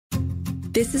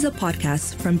This is a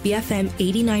podcast from BFM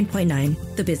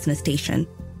 89.9, the business station.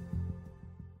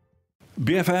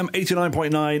 BFM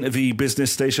 89.9, the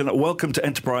business station. Welcome to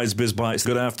Enterprise Biz Bites.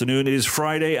 Good afternoon. It is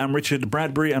Friday. I'm Richard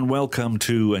Bradbury, and welcome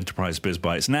to Enterprise Biz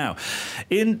Bites. Now,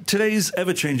 in today's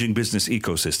ever-changing business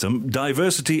ecosystem,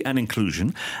 diversity and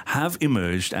inclusion have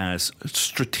emerged as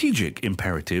strategic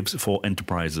imperatives for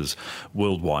enterprises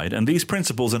worldwide, and these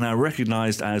principles are now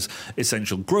recognized as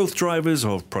essential growth drivers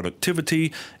of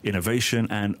productivity, innovation,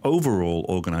 and overall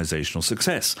organizational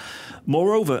success.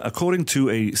 Moreover, according to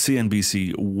a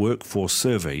CNBC workforce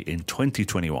survey in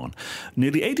 2021,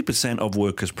 nearly 80% of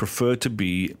workers prefer to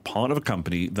be part of a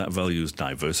company that values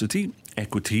diversity,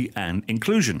 equity, and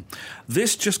inclusion.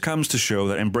 This just comes to show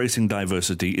that embracing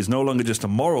diversity is no longer just a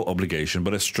moral obligation,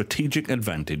 but a strategic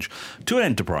advantage to an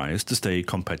enterprise to stay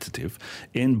competitive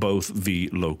in both the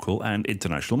local and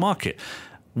international market.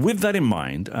 With that in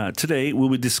mind, today we'll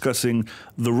be discussing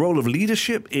the role of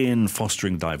leadership in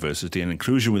fostering diversity and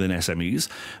inclusion within SMEs,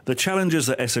 the challenges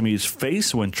that SMEs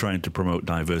face when trying to promote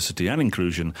diversity and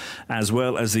inclusion, as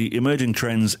well as the emerging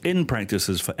trends in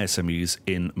practices for SMEs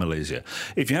in Malaysia.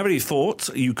 If you have any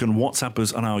thoughts, you can WhatsApp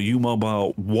us on our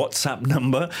U-Mobile WhatsApp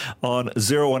number on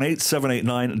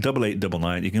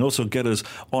 018-789-8899. You can also get us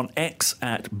on X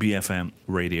at BFM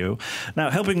Radio. Now,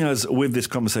 helping us with this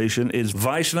conversation is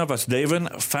Vaishnav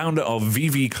Vasudevan, founder of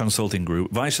VV Consulting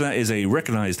Group. Vaishnav is a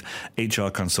recognized HR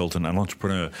consultant and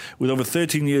entrepreneur with over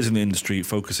 13 years in the industry,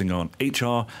 focusing on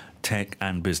HR, tech,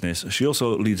 and business. She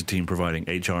also leads a team providing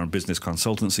HR and business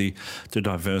consultancy to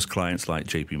diverse clients like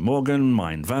JP Morgan,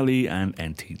 Mind Valley, and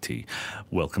NTT.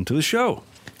 Welcome to the show.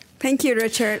 Thank you,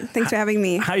 Richard. Thanks for having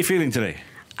me. How are you feeling today?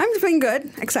 I'm feeling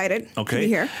good, excited to be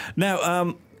here.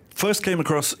 Now, first came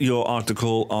across your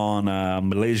article on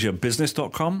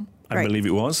MalaysiaBusiness.com. I believe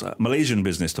it was,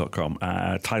 MalaysianBusiness.com,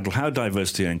 titled How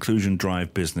Diversity and Inclusion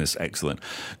Drive Business Excellent.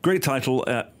 Great title.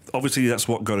 Obviously, that's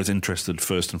what got us interested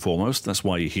first and foremost. That's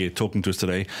why you're here talking to us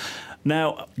today.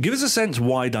 Now, give us a sense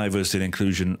why diversity and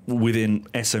inclusion within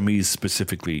SMEs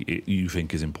specifically you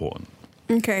think is important.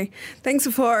 Okay. Thanks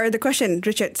for the question,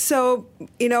 Richard. So,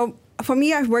 for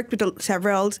me, I've worked with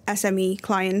several SME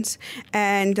clients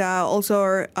and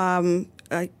also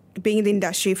being in the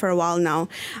industry for a while now,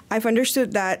 I've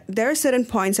understood that there are certain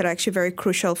points that are actually very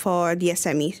crucial for the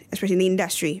SME, especially in the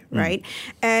industry, right?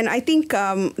 And I think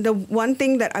the one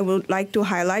thing that I would like to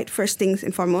highlight, first things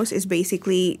and foremost, is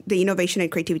basically the innovation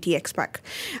and creativity aspect.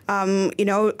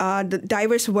 The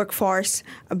diverse workforce,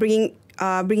 bringing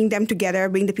them together,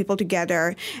 bring the people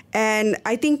together. And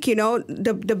I think,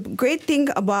 the great thing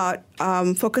about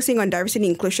focusing on diversity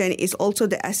and inclusion is also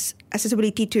the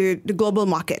accessibility to the global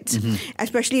markets,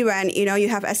 especially when, you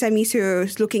have SMEs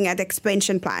who's looking at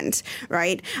expansion plans,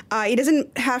 right? It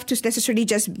doesn't have to necessarily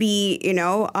just be,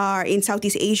 in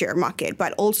Southeast Asia market,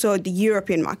 but also the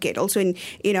European market, also in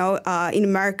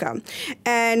America.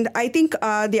 And I think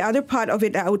the other part of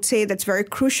it, I would say that's very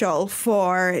crucial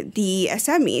for the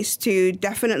SMEs to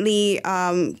definitely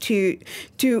to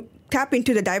tap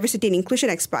into the diversity and inclusion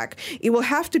aspect. It will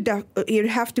have to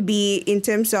be in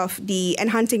terms of the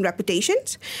enhancing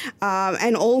reputations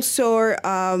and also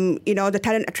the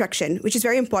talent attraction, which is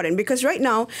very important because right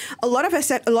now a lot of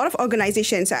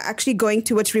organizations are actually going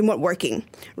towards remote working,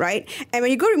 right? And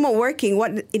when you go remote working,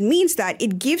 what it means that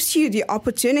it gives you the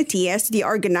opportunity as the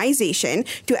organization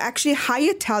to actually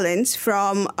hire talents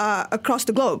from across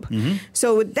the globe.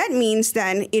 So that means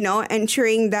then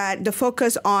ensuring that the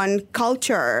focus on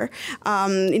culture,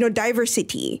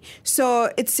 diversity. So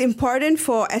it's important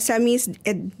for SMEs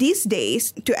these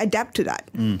days to adapt to that.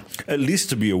 At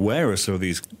least to be aware of some of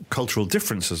these cultural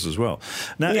differences as well.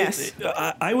 Now, yes.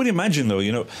 I would imagine,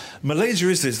 though, Malaysia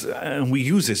is this, and we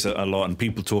use this a lot, and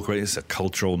people talk about it's a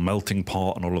cultural melting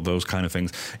pot and all of those kind of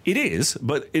things. It is,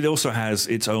 but it also has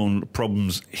its own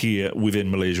problems here within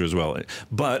Malaysia as well.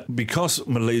 But because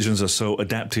Malaysians are so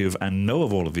adaptive and know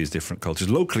of all of these different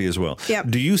cultures locally as well,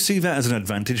 do you see that as an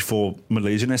advantage for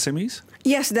Malaysian SMEs?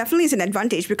 Yes, definitely is an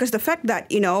advantage because the fact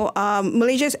that,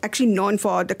 Malaysia is actually known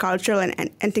for the cultural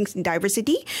and things in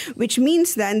diversity, which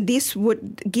means then this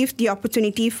would give the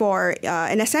opportunity for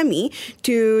an SME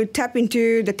to tap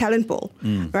into the talent pool,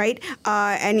 right?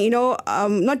 And,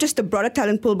 not just the broader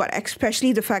talent pool, but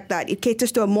especially the fact that it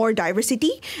caters to a more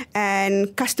diversity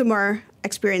and customer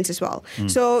experience as well.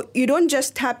 So you don't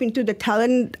just tap into the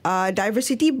talent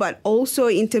diversity, but also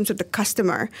in terms of the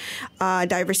customer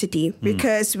diversity.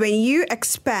 Because when you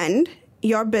expand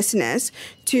your business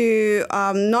to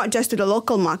not just to the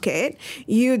local market,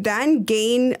 you then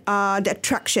gain the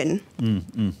attraction.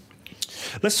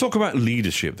 Let's talk about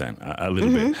leadership then a little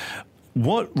bit.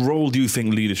 what role do you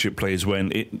think leadership plays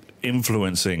when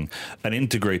influencing and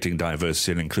integrating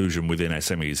diversity and inclusion within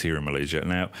SMEs here in Malaysia?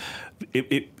 Now,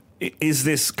 is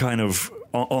this kind of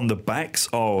on the backs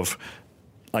of,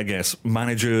 I guess,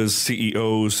 managers,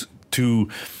 CEOs to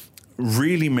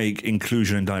really make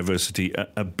inclusion and diversity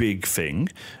a big thing?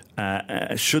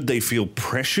 Should they feel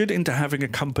pressured into having a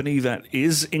company that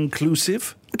is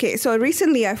inclusive? Okay, so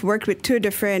recently I've worked with two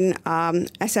different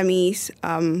SMEs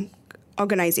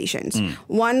organizations.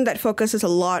 One that focuses a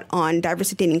lot on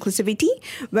diversity and inclusivity,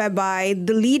 whereby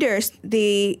the leaders,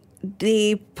 they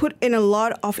put in a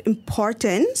lot of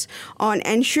importance on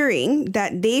ensuring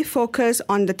that they focus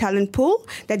on the talent pool,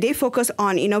 that they focus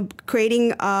on,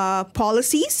 creating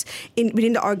policies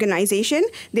within the organization.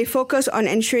 They focus on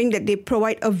ensuring that they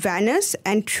provide awareness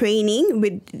and training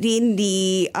within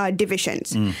the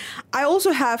divisions. I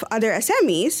also have other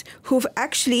SMEs who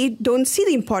actually don't see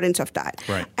the importance of that.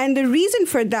 Right. And the reason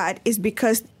for that is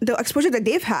because the exposure that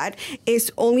they've had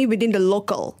is only within the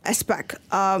local aspect.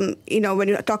 When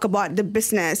you talk about the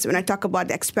business, when I talk about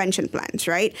the expansion plans,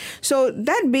 right? So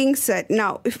that being said,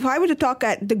 now, if I were to talk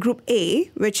at the Group A,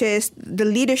 which is the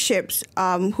leaderships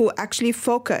who actually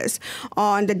focus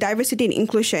on the diversity and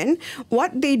inclusion,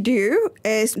 what they do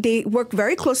is they work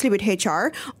very closely with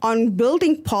HR on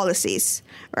building policies,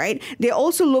 right? They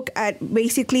also look at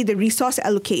basically the resource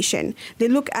allocation. They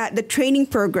look at the training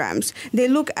programs. They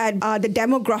look at the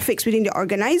demographics within the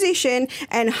organization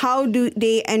and how do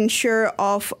they ensure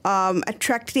of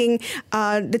attracting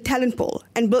the talent pool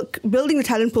and building the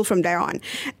talent pool from there on.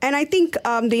 And I think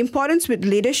the importance with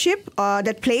leadership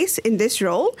that plays in this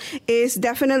role is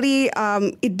definitely,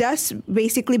 it does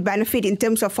basically benefit in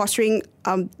terms of fostering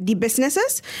the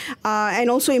businesses and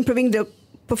also improving the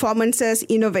performances,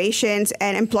 innovations,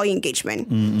 and employee engagement.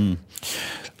 Mm-hmm.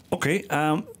 Okay.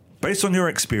 Based on your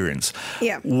experience,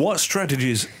 what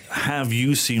strategies have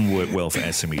you seen work well for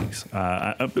SMEs,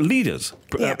 leaders,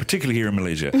 particularly here in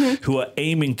Malaysia, who are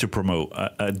aiming to promote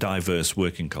a diverse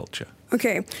working culture?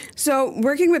 Okay, so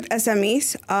working with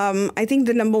SMEs, I think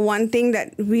the number one thing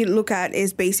that we look at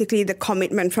is basically the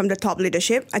commitment from the top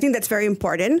leadership. I think that's very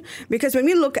important because when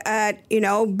we look at,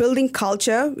 building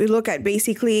culture, we look at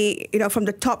basically, from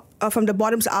the top, from the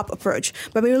bottoms up approach.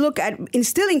 But when we look at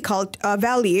instilling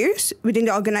values within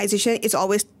the organization, it's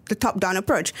always the top-down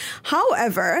approach.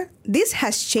 However, this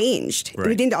has changed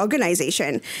within the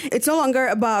organization. It's no longer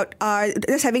about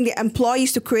just having the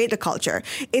employees to create the culture.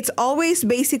 It's always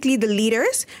basically the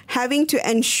leaders having to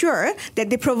ensure that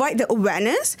they provide the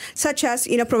awareness, such as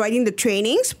providing the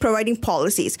trainings, providing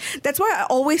policies. That's why I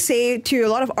always say to a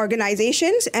lot of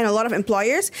organizations and a lot of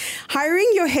employers,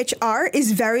 hiring your HR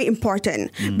is very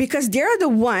important because they're the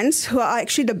ones who are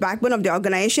actually the backbone of the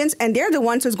organizations, and they're the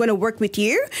ones who's going to work with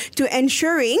you to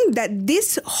ensuring that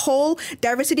this whole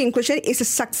diversity inclusion is a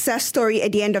success story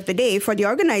at the end of the day for the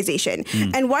organization.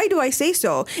 And why do I say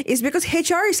so? Is because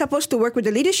HR is supposed to work with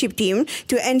the leadership team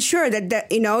to ensure that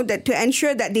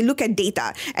they look at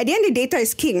data. At the end, the data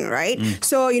is king, right?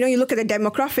 So you look at the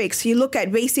demographics, you look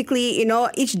at basically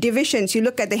each divisions, you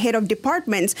look at the head of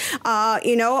departments.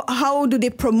 How do they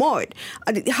promote?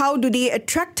 How do they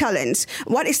attract talents?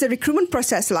 What is the recruitment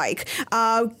process like?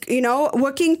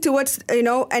 Working towards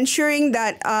ensuring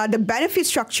that the benefit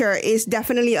structure is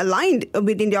definitely aligned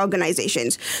within the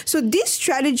organizations. So these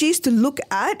strategies to look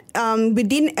at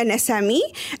within an SME,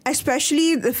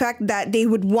 especially the fact that they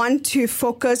would want to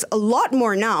focus a lot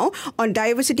more now on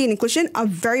diversity and inclusion, are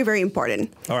very, very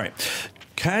important. All right.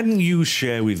 Can you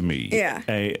share with me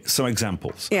some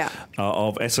examples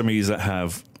of SMEs that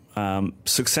have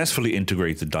successfully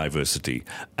integrated diversity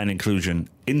and inclusion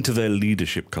into their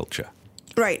leadership culture?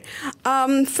 Right.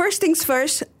 First things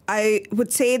first, I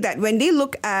would say that when they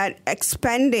look at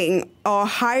expanding or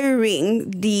hiring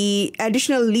the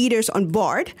additional leaders on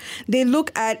board, they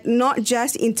look at not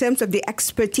just in terms of the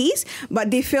expertise, but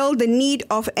they feel the need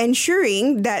of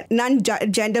ensuring that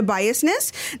none-gender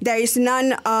biasness, there is none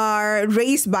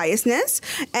race biasness,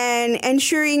 and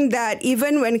ensuring that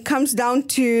even when it comes down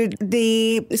to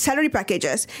the salary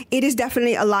packages, it is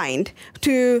definitely aligned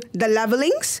to the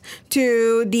levelings,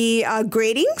 to the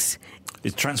gradings.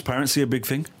 Is transparency a big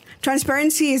thing?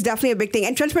 Transparency is definitely a big thing,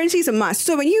 and transparency is a must.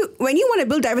 So when you want to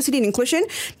build diversity and inclusion,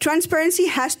 transparency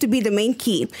has to be the main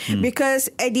key, because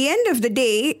at the end of the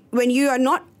day, when you are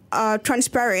not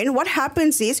transparent, what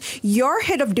happens is your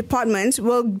head of departments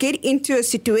will get into a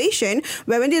situation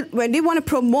where when they want to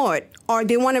promote or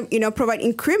they want to provide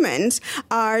increments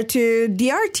to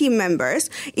their team members,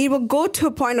 it will go to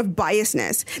a point of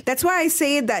biasness. That's why I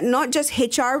say that not just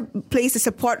HR plays a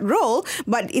support role,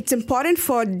 but it's important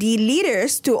for the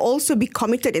leaders to also be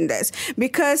committed in this,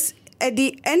 because at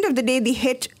the end of the day, the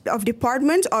head of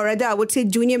departments, or rather, I would say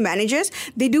junior managers,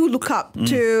 they do look up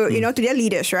to to their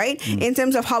leaders, right? In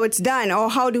terms of how it's done, or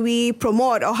how do we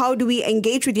promote, or how do we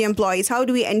engage with the employees, how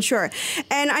do we ensure?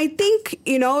 And I think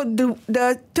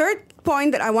the third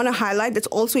point that I want to highlight that's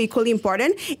also equally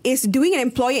important is doing an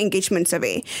employee engagement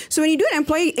survey. So when you do an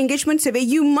employee engagement survey,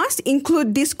 you must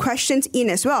include these questions in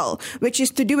as well, which is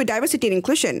to do with diversity and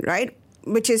inclusion, right?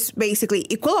 Which is basically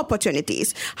equal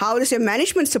opportunities. How does your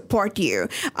management support you?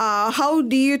 How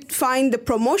do you find the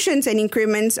promotions and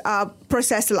increments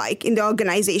process like in the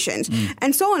organizations?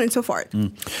 And so on and so forth.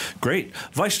 Great.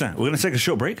 Vaishna, we're going to take a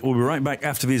short break. We'll be right back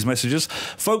after these messages.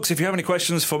 Folks, if you have any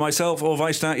questions for myself or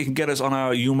Vaishna, you can get us on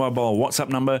our YouMobile WhatsApp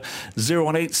number,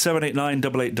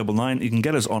 018-789-8899. You can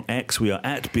get us on X. We are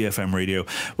at BFM Radio.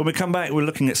 When we come back, we're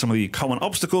looking at some of the common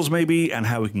obstacles maybe and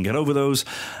how we can get over those.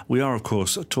 We are, of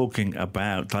course, talking about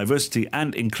diversity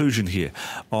and inclusion here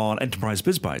on Enterprise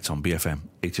Biz Bites on BFM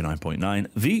 89.9,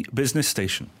 the business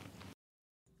station.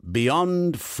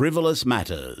 Beyond Frivolous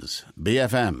Matters,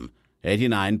 BFM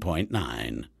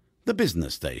 89.9, the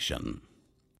business station.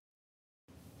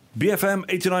 BFM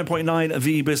 89.9,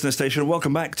 the business station.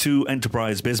 Welcome back to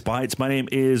Enterprise Biz Bites. My name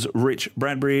is Rich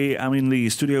Bradbury. I'm in the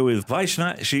studio with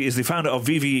Vaishna. She is the founder of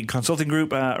VV Consulting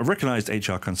Group, a recognized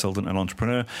HR consultant and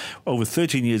entrepreneur. Over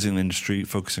 13 years in the industry,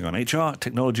 focusing on HR,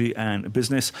 technology, and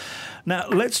business. Now,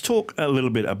 let's talk a little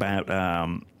bit about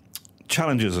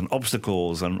challenges and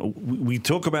obstacles, and we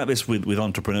talk about this with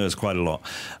entrepreneurs quite a lot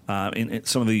in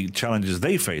some of the challenges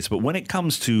they face. But when it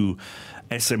comes to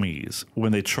SMEs,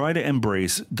 when they try to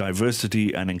embrace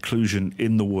diversity and inclusion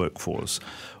in the workforce,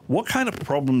 what kind of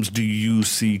problems do you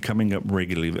see coming up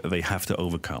regularly that they have to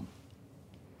overcome?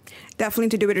 Definitely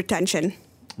to do with retention.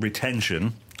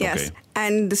 Retention. Yes. Okay.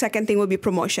 And the second thing would be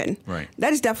promotion. Right.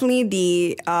 That is definitely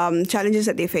the challenges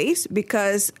that they face,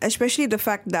 because especially the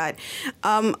fact that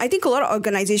I think a lot of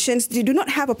organizations, they do not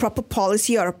have a proper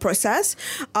policy or a process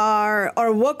or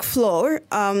workflow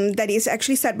that is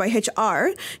actually set by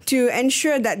HR to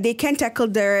ensure that they can tackle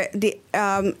the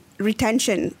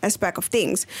retention aspect of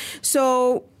things.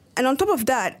 So, and on top of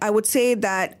that, I would say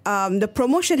that the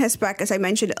promotion aspect, as I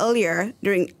mentioned earlier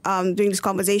during this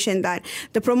conversation, that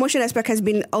the promotion aspect has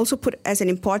been also put as an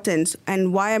importance.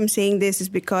 And why I'm saying this is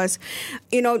because,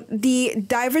 the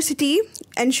diversity,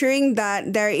 ensuring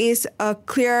that there is a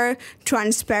clear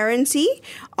transparency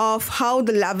of how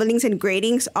the levelings and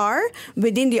gradings are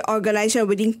within the organization,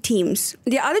 within teams.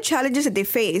 The other challenges that they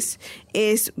face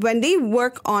is when they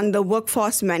work on the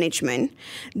workforce management,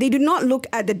 they do not look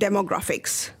at the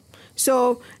demographics.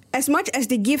 So as much as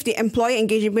they give the employee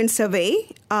engagement survey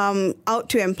out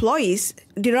to employees,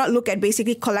 they do not look at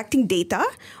basically collecting data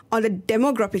on the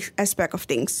demographic aspect of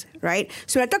things, right?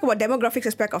 So when I talk about demographics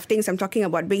aspect of things, I'm talking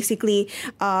about basically,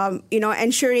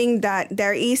 ensuring that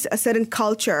there is a certain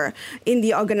culture in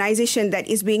the organization that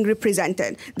is being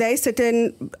represented. There is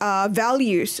certain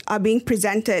values are being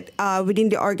presented within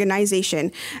the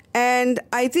organization. And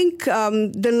I think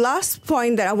the last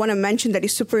point that I want to mention that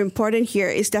is super important here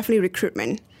is definitely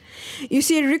recruitment. You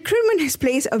see, recruitment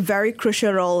plays a very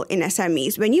crucial role in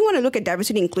SMEs. When you want to look at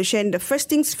diversity and inclusion, the first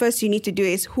things first you need to do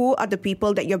is who are the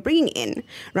people that you're bringing in,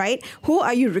 right? Who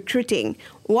are you recruiting?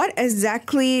 What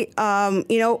exactly,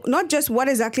 not just what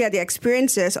exactly are the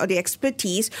experiences or the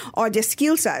expertise or the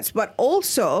skill sets, but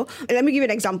also, let me give you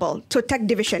an example. So tech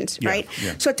divisions, right?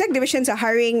 Yeah. So tech divisions are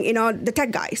hiring, the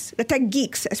tech guys, the tech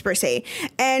geeks, as per se.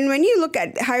 And when you look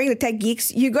at hiring the tech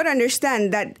geeks, you got to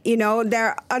understand that,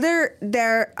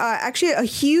 there are actually a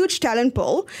huge talent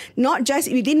pool, not just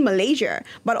within Malaysia,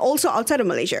 but also outside of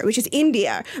Malaysia, which is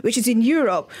India, which is in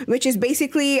Europe, which is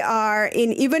basically are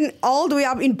in even all the way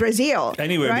up in Brazil.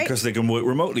 Anywhere, right? Because they can work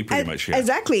remotely pretty much. Yeah.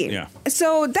 Exactly. Yeah.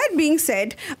 So that being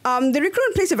said, the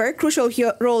recruitment plays a very crucial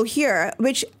role here,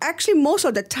 which actually most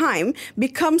of the time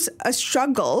becomes a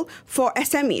struggle for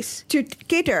SMEs to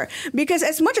cater. Because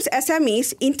as much as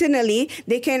SMEs internally,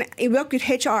 they can work with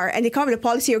HR and they come up with a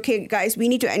policy, okay, guys, we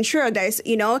need to ensure there is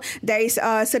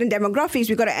certain demographics.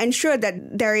 We've got to ensure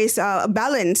that there is a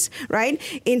balance, right,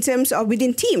 in terms of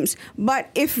within teams. But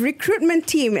if recruitment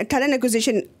team, a talent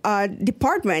acquisition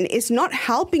department is not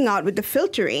helping out with the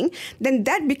filtering, then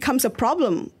that becomes a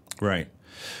problem. Right.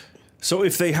 So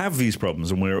if they have these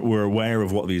problems, and we're aware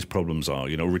of what these problems are,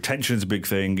 retention is a big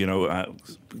thing,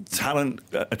 talent,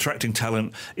 attracting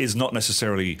talent is not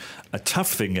necessarily a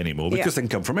tough thing anymore because they can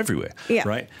come from everywhere,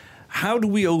 right? How do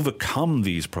we overcome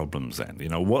these problems then?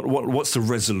 What's the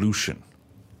resolution?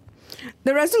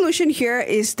 The resolution here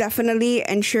is definitely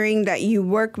ensuring that you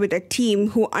work with a team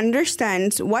who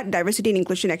understands what diversity and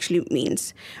inclusion actually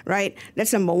means, right?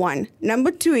 That's number one.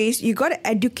 Number two is you got to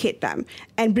educate them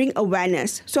and bring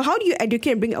awareness. So how do you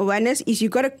educate and bring awareness is you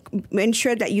got to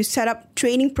ensure that you set up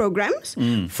training programs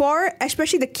for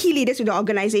especially the key leaders in the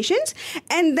organizations,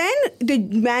 and then the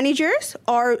managers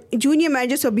or junior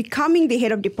managers are becoming the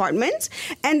head of departments.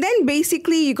 And then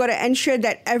basically you got to ensure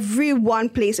that everyone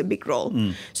plays a big role.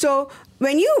 So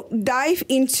when you dive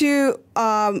into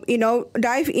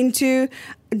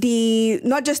the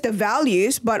not just the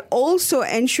values, but also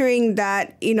ensuring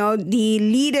that the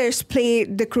leaders play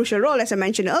the crucial role, as I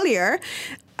mentioned earlier.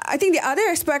 I think the other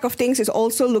aspect of things is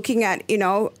also looking at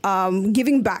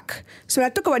giving back. So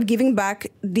when I talk about giving back,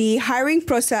 the hiring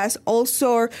process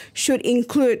also should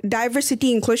include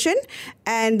diversity, inclusion,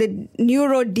 and the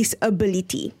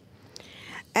neurodisability.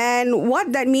 And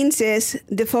what that means is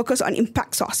the focus on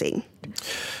impact sourcing.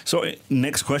 So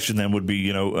next question then would be,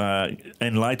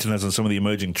 enlighten us on some of the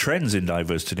emerging trends in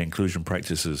diversity and inclusion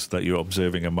practices that you're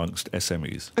observing amongst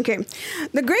SMEs. Okay.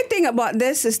 The great thing about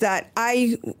this is that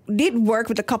I did work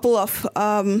with a couple of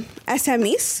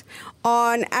SMEs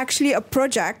on actually a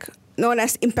project known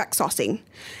as impact sourcing.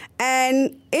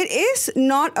 And it is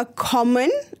not a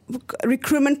common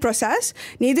recruitment process,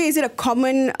 neither is it a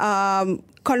common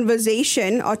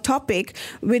conversation or topic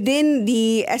within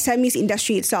the SMEs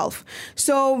industry itself.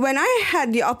 So when I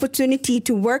had the opportunity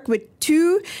to work with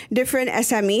two different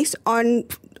SMEs on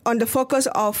the focus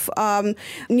of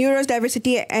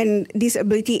neurodiversity and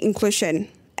disability inclusion.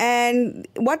 And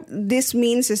what this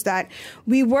means is that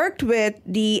we worked with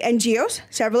the NGOs,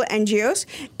 several NGOs,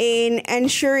 in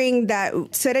ensuring that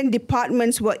certain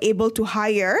departments were able to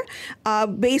hire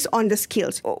based on the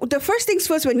skills. The first things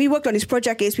first, when we worked on this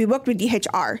project is we worked with the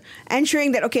HR,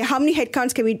 ensuring that, okay, how many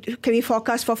headcounts can we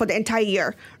forecast for the entire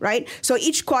year, right? So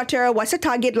each quarter, what's the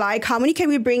target like? How many can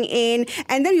we bring in?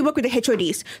 And then we work with the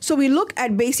HODs. So we look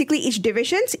at basically each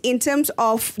divisions in terms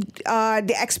of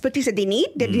the expertise that they need,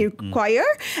 that they require,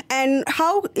 and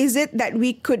how is it that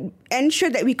we could ensure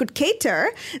that we could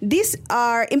cater these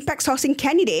impact sourcing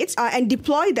candidates and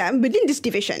deploy them within these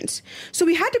divisions. So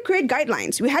we had to create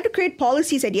guidelines. We had to create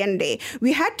policies at the end of the day.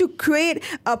 We had to create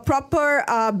a proper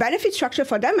benefit structure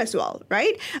for them as well,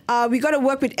 right? We got to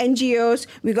work with NGOs.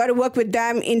 We got to work with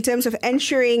them in terms of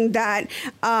ensuring that,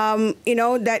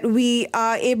 that we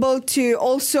are able to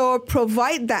also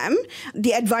provide them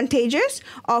the advantages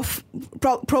of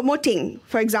promoting,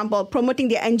 for example, promoting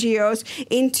the NGOs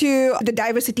into the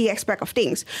diversity aspect of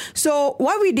things. So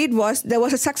what we did was there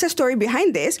was a success story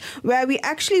behind this where we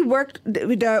actually worked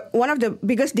with one of the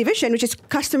biggest division, which is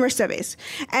customer service.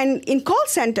 And in call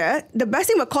center, the best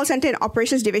thing about call center and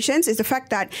operations divisions is the fact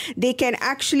that they can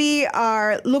actually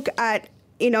look at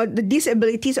the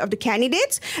disabilities of the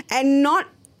candidates and not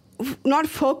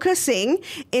focusing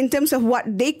in terms of what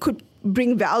they could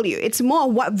bring value. It's more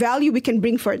what value we can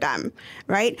bring for them,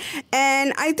 right?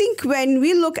 And I think when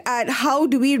we look at how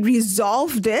do we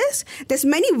resolve this, there's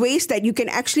many ways that you can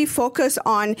actually focus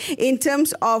on in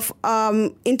terms of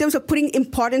putting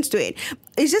importance to it.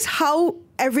 It's just how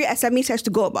every SME has to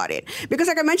go about it. Because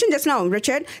like I mentioned just now,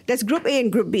 Richard, there's Group A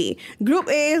and Group B. Group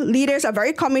A leaders are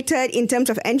very committed in terms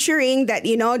of ensuring that,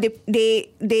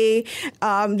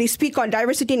 they speak on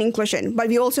diversity and inclusion. But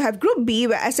we also have Group B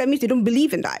where SMEs, they don't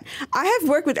believe in that. I have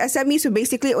worked with SMEs who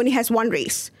basically only has one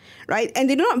race, right? And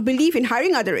they do not believe in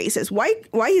hiring other races. Why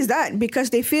is that? Because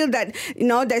they feel that,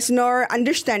 there's no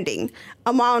understanding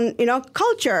among,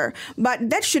 culture.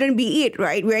 But that shouldn't be it,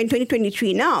 right? We're in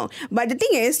 2023 now. But the thing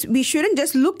is, we shouldn't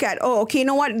just look at, you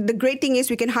know what? The great thing is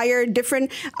we can hire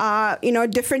different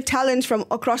talents from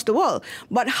across the world.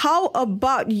 But how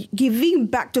about giving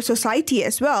back to society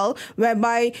as well,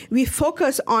 whereby we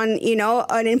focus on,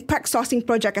 an impact sourcing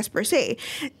project as per se.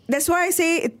 That's why I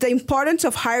say the importance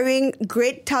of hiring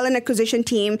great talent acquisition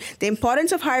team, the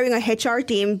importance of hiring a HR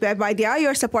team, whereby they are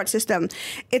your support system.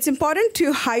 It's important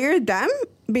to hire them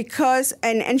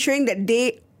and ensuring that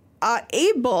they are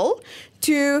able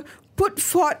to put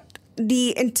forth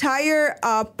the entire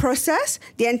process,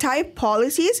 the entire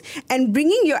policies, and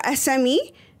bringing your SME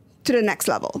to the next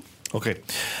level. Okay.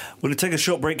 We're going to take a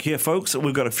short break here, folks.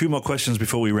 We've got a few more questions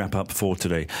before we wrap up for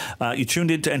today. You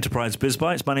tuned in to Enterprise Biz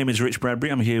Bites. My name is Rich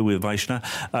Bradbury. I'm here with Vaishna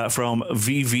from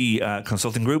VV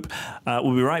Consulting Group.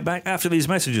 We'll be right back after these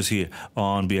messages here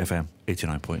on BFM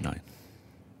 89.9.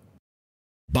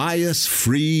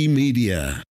 Bias-free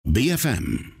media.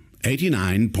 BFM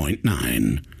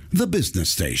 89.9. The business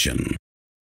station.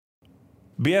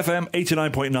 BFM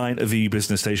 89.9, the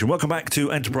business station. Welcome back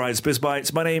to Enterprise Biz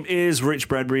Bites. My name is Rich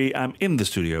Bradbury. I'm in the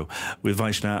studio with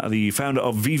Vaishna, the founder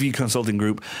of VV Consulting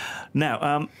Group.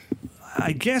 Now,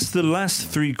 I guess the last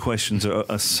three questions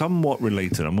are somewhat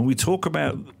related. And when we talk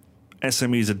about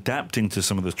SMEs adapting to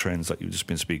some of the trends that you've just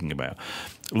been speaking about,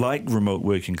 like remote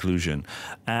work inclusion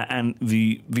and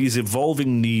these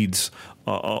evolving needs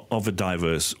of a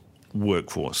diverse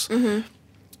workforce. Mm-hmm.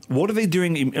 What are they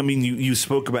doing? I mean, you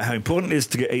spoke about how important it is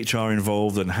to get HR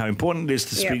involved and how important it is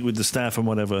to speak with the staff and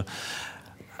whatever.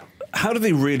 How do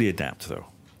they really adapt, though?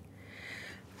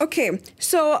 Okay,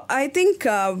 so I think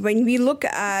when we look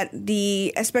at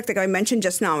the aspect that I mentioned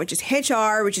just now, which is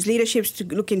HR, which is leadership, to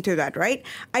look into that, right?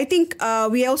 I think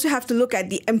we also have to look at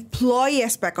the employee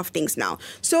aspect of things now.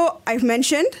 So I've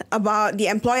mentioned about the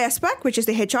employee aspect, which is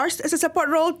the HR as a support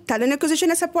role, talent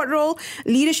acquisition as a support role,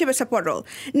 leadership as a support role.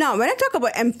 Now, when I talk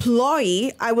about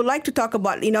employee, I would like to talk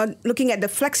about, looking at the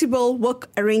flexible work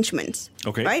arrangements.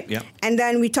 Okay. Right? Yeah. And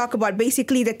then we talk about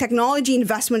basically the technology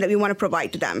investment that we want to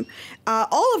provide to them.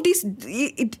 All of these,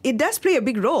 it does play a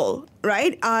big role,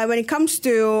 right? When it comes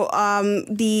to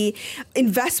the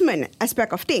investment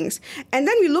aspect of things. And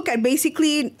then we look at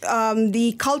basically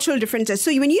the cultural differences.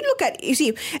 So when you look at,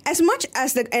 as much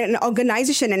as an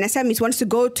organization and SMEs wants to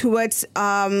go towards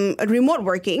remote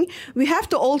working, we have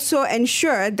to also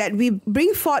ensure that we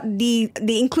bring forth the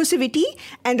inclusivity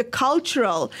and the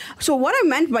cultural. So what I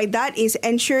meant by that is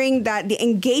ensuring that the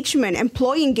engagement,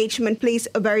 employee engagement, plays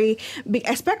a very big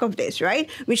aspect of this, right?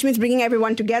 Which means bringing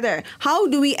everyone together. How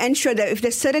do we ensure that if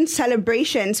there's certain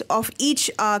celebrations of each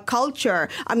culture,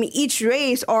 each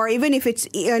race, or even if it's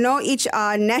each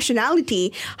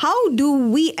nationality, how do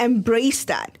we embrace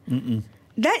that? Mm-mm.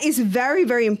 That is very,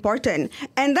 very important.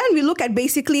 And then we look at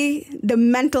basically the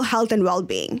mental health and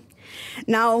well-being.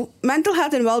 Now, mental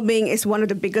health and well-being is one of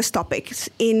the biggest topics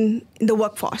in the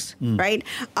workforce, right?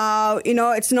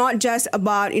 It's not just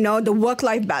about, the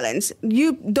work-life balance.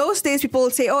 Those days people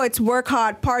say, oh, it's work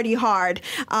hard, party hard,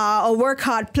 or work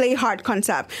hard, play hard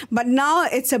concept. But now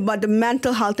it's about the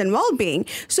mental health and well-being.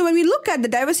 So when we look at the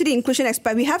diversity inclusion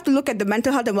aspect, we have to look at the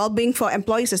mental health and well-being for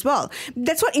employees as well.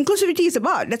 That's what inclusivity is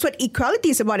about. That's what equality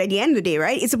is about at the end of the day,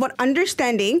 right? It's about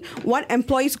understanding what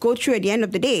employees go through at the end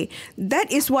of the day.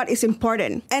 That is what is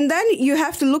important. And then you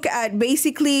have to look at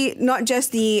basically not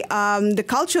just the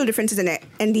cultural differences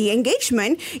and the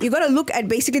engagement. You got to look at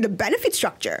basically the benefit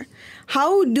structure.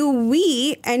 How do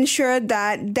we ensure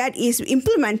that is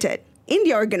implemented in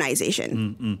the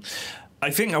organization? Mm-hmm.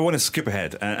 I think I want to skip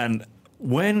ahead. And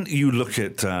when you look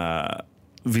at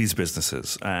these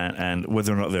businesses and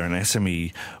whether or not they're an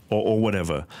SME or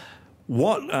whatever,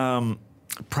 what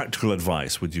practical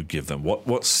advice would you give them?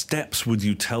 What steps would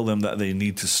you tell them that they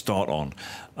need to start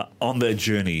on their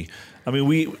journey? I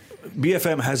mean,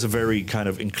 BFM has a very kind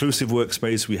of inclusive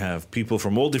workspace. We have people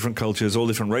from all different cultures, all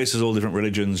different races, all different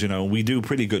religions. We do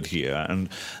pretty good here. And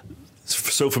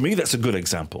so for me, that's a good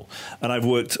example. And I've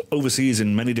worked overseas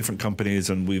in many different companies,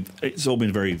 and it's all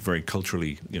been very, very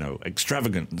culturally,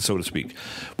 extravagant, so to speak.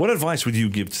 What advice would you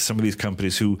give to some of these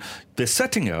companies who they're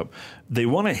setting up, they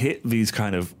want to hit these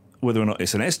kind of, whether or not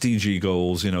it's an SDG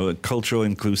goals, cultural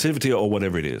inclusivity or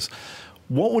whatever it is?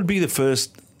 What would be the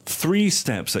first 3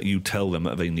 steps that you tell them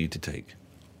that they need to take?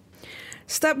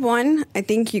 Step 1, I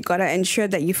think you got to ensure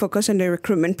that you focus on the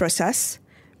recruitment process,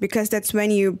 because that's when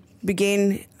you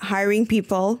begin hiring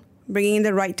people, bringing in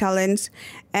the right talents,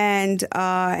 and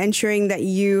ensuring that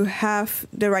you have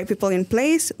the right people in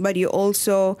place, but you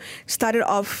also started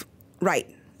off right.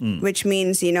 Which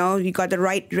means, you got the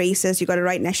right races, you got the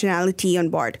right nationality on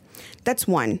board. That's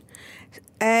 1.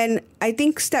 And I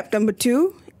think step number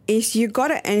 2 is you got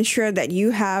to ensure that you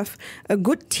have a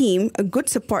good team, a good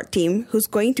support team who's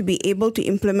going to be able to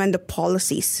implement the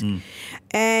policies.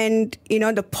 And,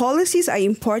 the policies are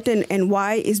important, and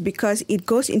why is because it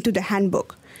goes into the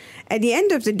handbook. At the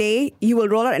end of the day, you will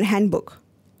roll out a handbook.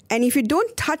 And if you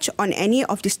don't touch on any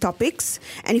of these topics,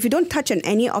 and if you don't touch on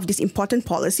any of these important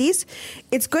policies,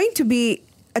 it's going to be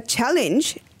a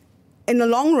challenge in the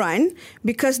long run,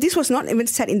 because this was not even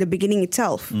set in the beginning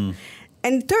itself.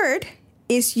 And third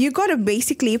is you got to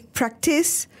basically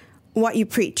practice what you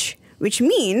preach, which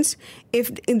means if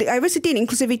diversity and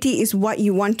inclusivity is what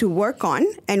you want to work on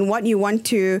and what you want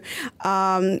to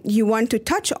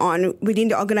touch on within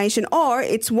the organization, or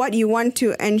it's what you want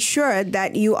to ensure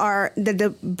that that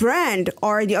the brand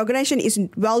or the organization is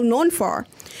well known for,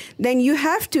 then you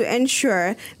have to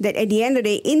ensure that at the end of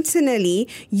the day, internally,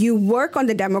 you work on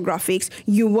the demographics,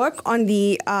 you work on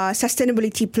the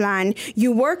sustainability plan,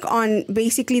 you work on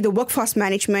basically the workforce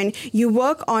management, you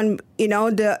work on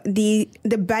the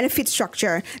benefit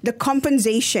structure, the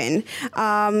compensation,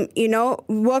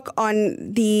 work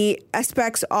on the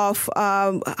aspects of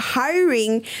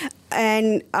hiring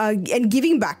and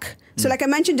giving back. So like I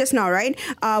mentioned just now, right,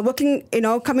 working,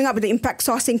 coming up with the impact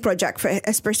sourcing project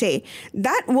as per se,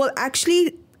 that will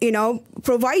actually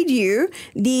provide you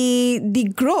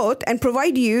the growth and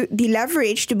provide you the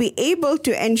leverage to be able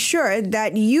to ensure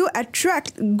that you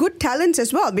attract good talents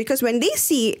as well. Because when they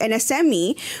see an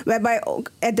SME, whereby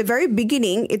at the very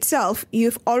beginning itself,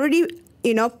 you've already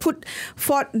put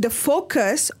forth the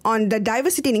focus on the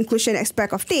diversity and inclusion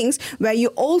aspect of things, where you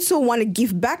also want to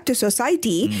give back to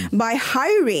society by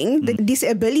hiring the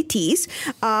disabilities,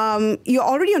 you're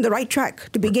already on the right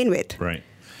track to begin with. Right.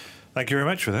 Thank you very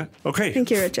much for that. Okay.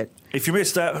 Thank you, Richard. If you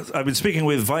missed that, I've been speaking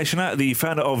with Vaishna, the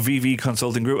founder of VV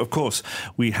Consulting Group. Of course,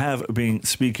 we have been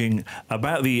speaking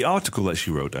about the article that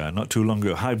she wrote not too long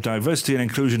ago, How Diversity and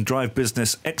Inclusion Drive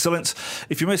Business Excellence.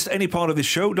 If you missed any part of this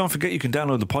show, don't forget you can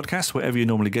download the podcast wherever you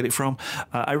normally get it from.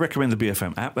 I recommend the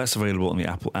BFM app. That's available on the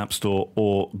Apple App Store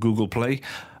or Google Play.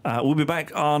 We'll be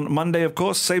back on Monday, of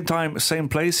course, same time, same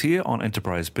place here on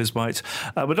Enterprise BizBytes.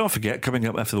 But don't forget, coming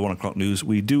up after the 1 o'clock news,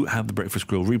 we do have the Breakfast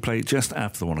Grill replay just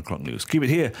after the 1 o'clock news. Keep it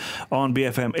here on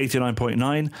BFM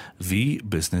 89.9, the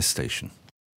business station.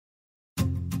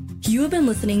 You have been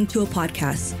listening to a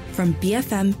podcast from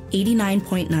BFM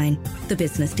 89.9, the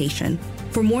business station.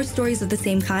 For more stories of the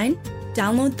same kind,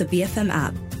 download the BFM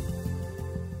app.